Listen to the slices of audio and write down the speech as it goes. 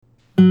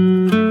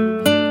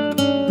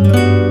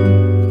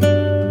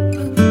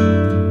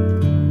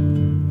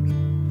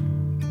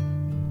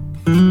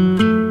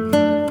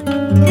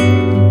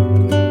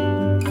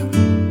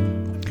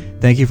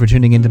Thank you for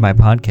tuning into my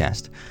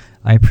podcast.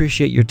 I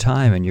appreciate your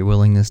time and your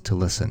willingness to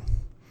listen.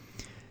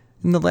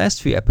 In the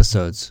last few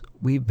episodes,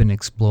 we've been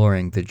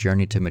exploring the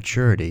journey to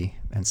maturity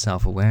and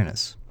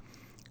self-awareness.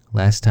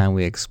 Last time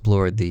we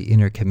explored the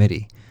inner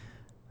committee,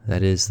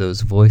 that is,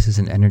 those voices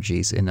and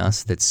energies in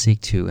us that seek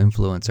to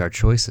influence our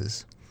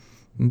choices.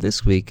 And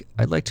this week,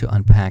 I'd like to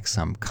unpack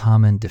some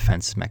common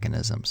defense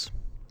mechanisms.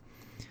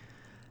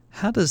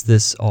 How does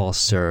this all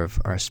serve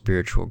our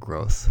spiritual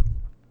growth?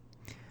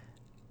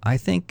 I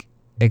think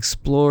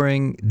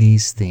exploring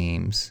these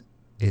themes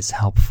is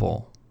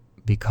helpful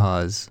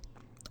because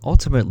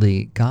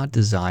ultimately God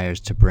desires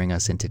to bring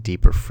us into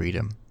deeper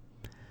freedom.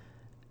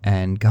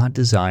 And God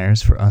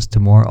desires for us to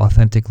more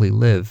authentically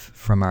live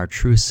from our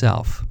true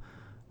self.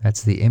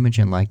 That's the image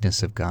and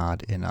likeness of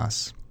God in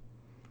us.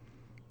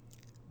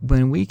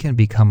 When we can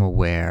become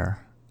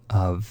aware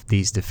of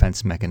these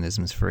defense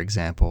mechanisms, for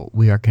example,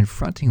 we are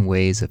confronting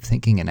ways of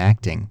thinking and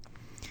acting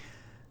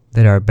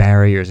that are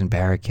barriers and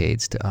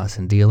barricades to us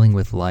in dealing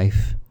with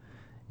life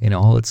in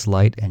all its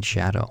light and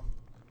shadow.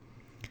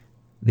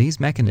 These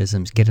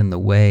mechanisms get in the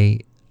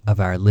way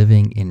of our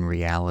living in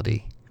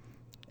reality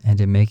and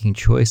in making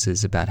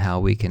choices about how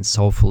we can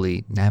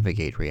soulfully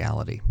navigate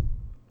reality.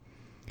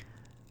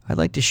 I'd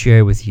like to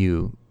share with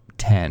you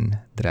 10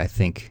 that I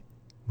think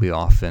we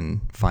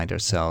often find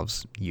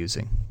ourselves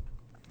using.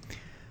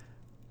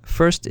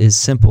 First is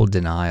simple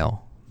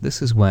denial.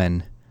 This is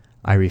when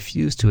I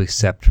refuse to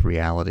accept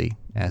reality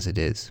as it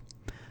is.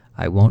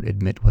 I won't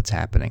admit what's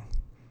happening.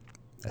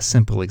 A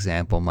simple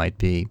example might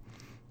be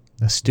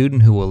a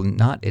student who will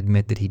not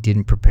admit that he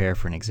didn't prepare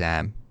for an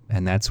exam,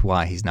 and that's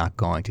why he's not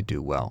going to do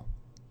well.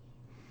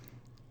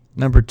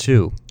 Number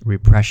 2,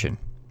 repression.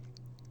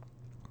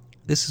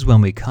 This is when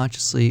we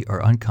consciously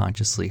or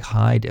unconsciously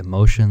hide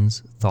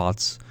emotions,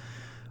 thoughts,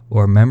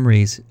 or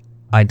memories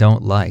I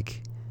don't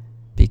like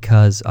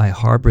because I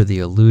harbor the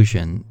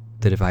illusion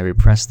that if I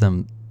repress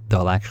them,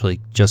 they'll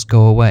actually just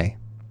go away.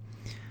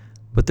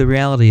 But the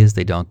reality is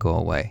they don't go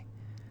away.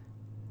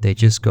 They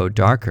just go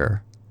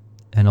darker,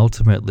 and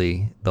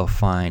ultimately they'll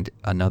find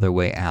another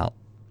way out,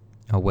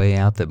 a way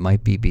out that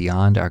might be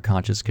beyond our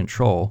conscious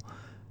control.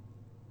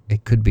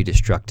 It could be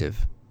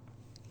destructive.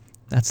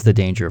 That's the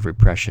danger of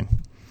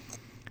repression.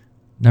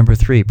 Number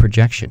 3,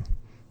 projection.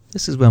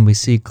 This is when we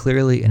see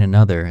clearly in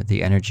another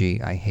the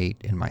energy I hate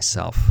in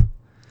myself.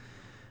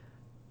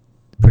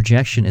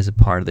 Projection is a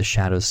part of the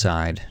shadow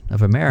side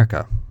of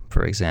America,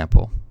 for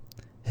example.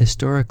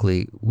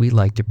 Historically, we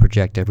like to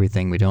project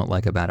everything we don't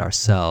like about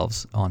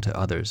ourselves onto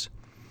others,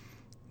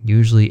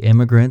 usually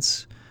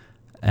immigrants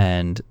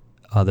and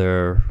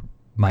other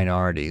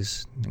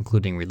minorities,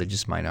 including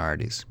religious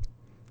minorities.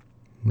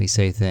 We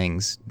say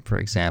things, for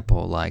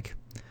example, like,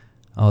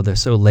 oh, they're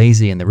so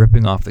lazy and they're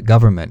ripping off the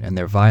government and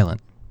they're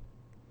violent.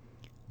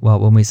 Well,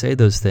 when we say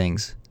those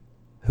things,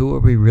 who are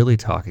we really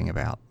talking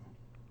about?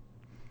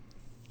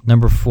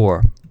 Number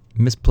 4,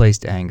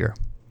 misplaced anger.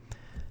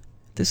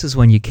 This is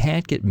when you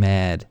can't get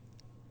mad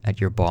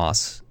at your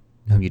boss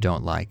whom you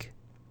don't like.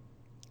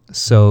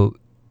 So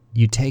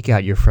you take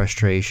out your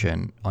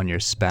frustration on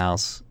your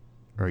spouse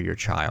or your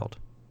child.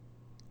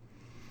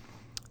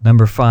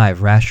 Number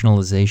 5,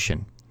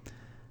 rationalization.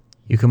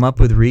 You come up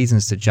with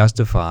reasons to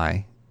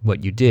justify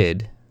what you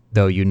did,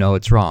 though you know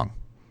it's wrong.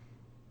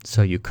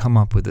 So you come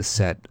up with a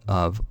set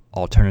of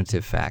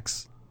alternative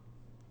facts.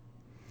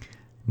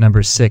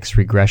 Number 6,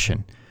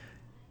 regression.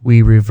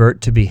 We revert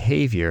to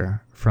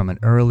behavior from an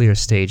earlier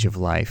stage of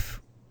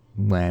life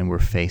when we're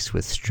faced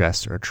with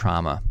stress or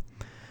trauma.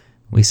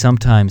 We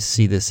sometimes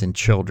see this in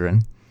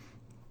children,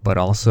 but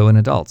also in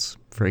adults.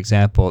 For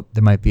example,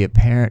 there might be a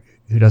parent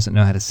who doesn't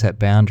know how to set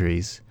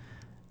boundaries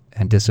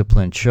and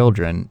discipline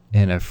children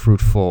in a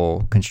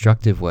fruitful,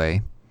 constructive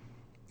way.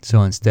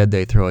 So instead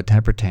they throw a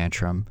temper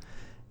tantrum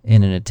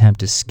in an attempt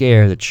to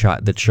scare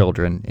the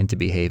children into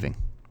behaving.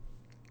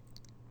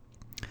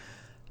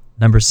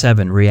 Number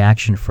 7,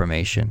 reaction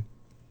formation.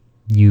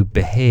 You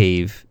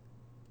behave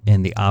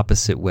in the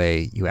opposite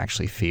way you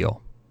actually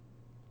feel.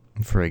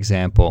 For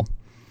example,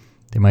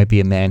 there might be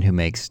a man who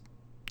makes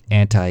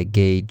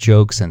anti-gay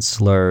jokes and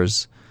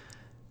slurs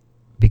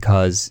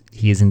because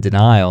he is in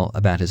denial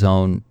about his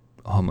own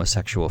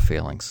homosexual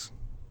feelings.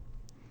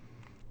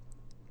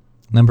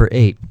 Number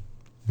 8,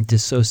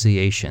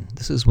 dissociation.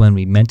 This is when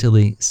we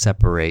mentally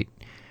separate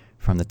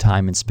from the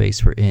time and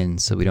space we're in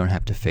so we don't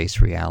have to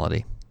face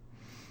reality.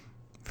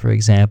 For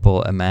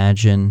example,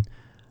 imagine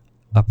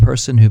a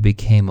person who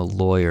became a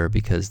lawyer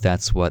because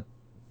that's what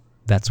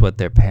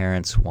their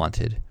parents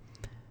wanted.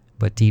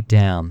 But deep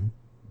down,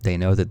 they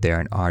know that they're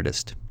an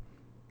artist.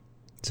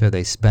 So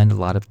they spend a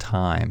lot of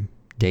time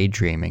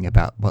daydreaming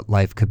about what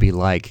life could be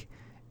like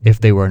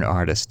if they were an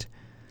artist.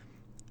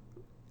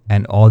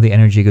 And all the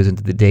energy goes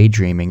into the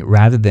daydreaming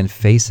rather than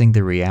facing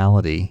the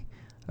reality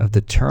of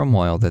the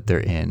turmoil that they're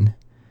in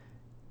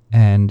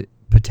and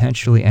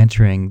potentially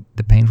entering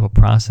the painful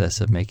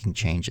process of making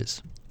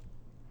changes.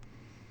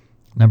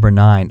 Number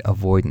 9,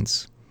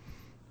 avoidance.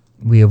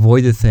 We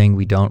avoid the thing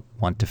we don't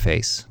want to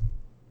face.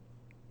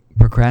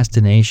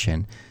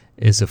 Procrastination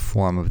is a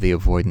form of the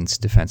avoidance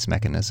defense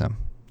mechanism.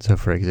 So,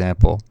 for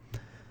example,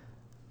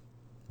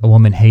 a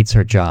woman hates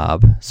her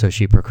job, so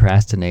she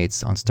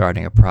procrastinates on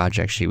starting a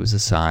project she was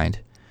assigned,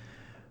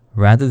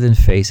 rather than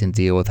face and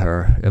deal with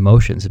her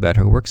emotions about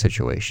her work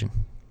situation.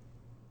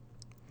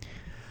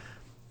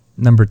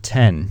 Number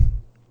 10,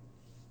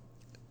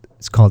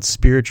 it's called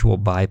spiritual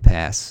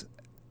bypass.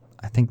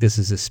 I think this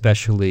is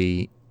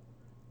especially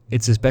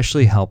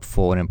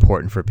helpful and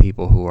important for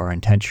people who are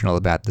intentional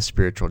about the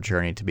spiritual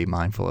journey to be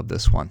mindful of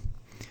this one.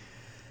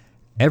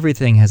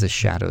 Everything has a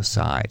shadow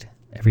side,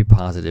 every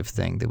positive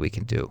thing that we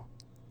can do,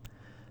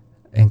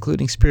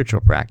 including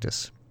spiritual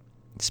practice.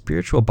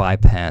 Spiritual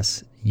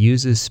bypass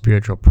uses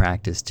spiritual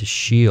practice to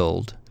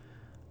shield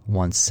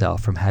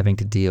oneself from having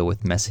to deal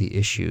with messy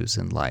issues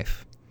in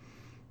life.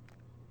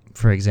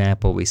 For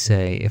example, we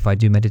say, if I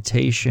do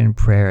meditation,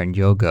 prayer, and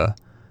yoga,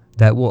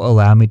 that will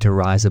allow me to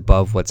rise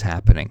above what's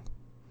happening.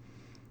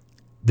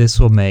 This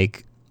will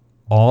make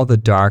all the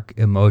dark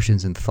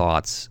emotions and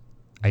thoughts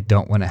I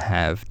don't want to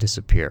have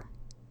disappear.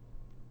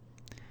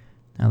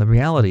 Now, the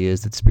reality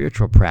is that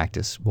spiritual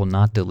practice will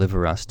not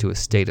deliver us to a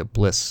state of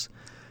bliss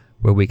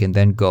where we can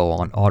then go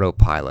on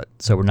autopilot.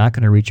 So we're not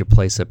going to reach a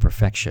place of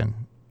perfection,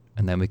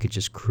 and then we could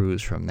just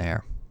cruise from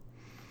there.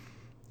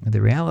 And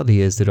the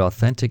reality is that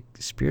authentic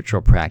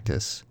spiritual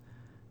practice,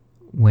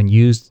 when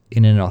used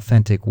in an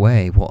authentic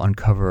way, will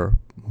uncover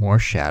more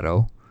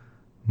shadow,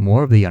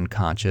 more of the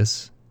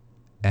unconscious,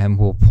 and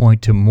will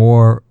point to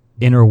more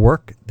inner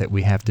work that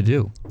we have to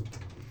do.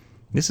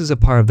 This is a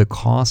part of the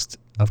cost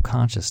of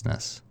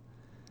consciousness.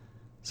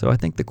 So I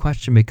think the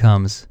question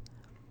becomes,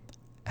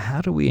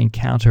 how do we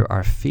encounter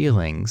our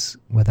feelings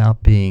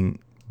without being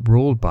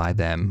ruled by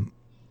them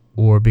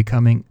or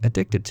becoming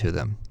addicted to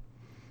them?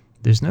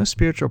 There's no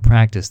spiritual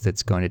practice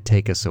that's going to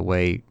take us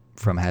away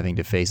from having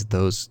to face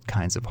those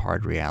kinds of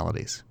hard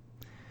realities.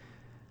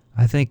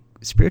 I think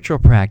spiritual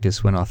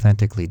practice, when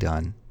authentically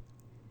done,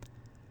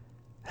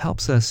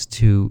 helps us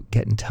to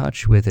get in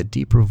touch with a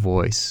deeper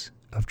voice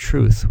of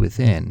truth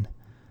within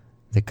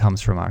that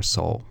comes from our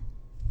soul.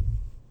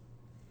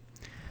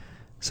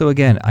 So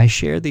again, I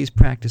share these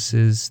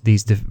practices,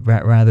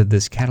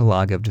 this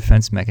catalog of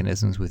defense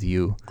mechanisms with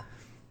you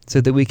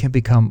so that we can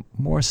become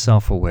more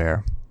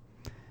self-aware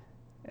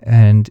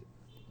and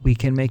we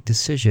can make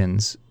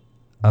decisions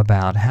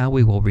about how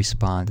we will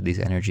respond to these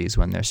energies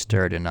when they're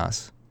stirred in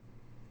us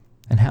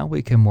and how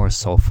we can more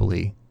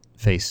soulfully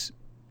face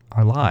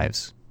our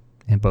lives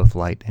in both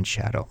light and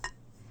shadow.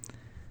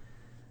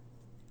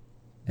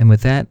 And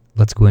with that,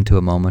 let's go into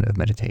a moment of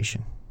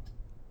meditation.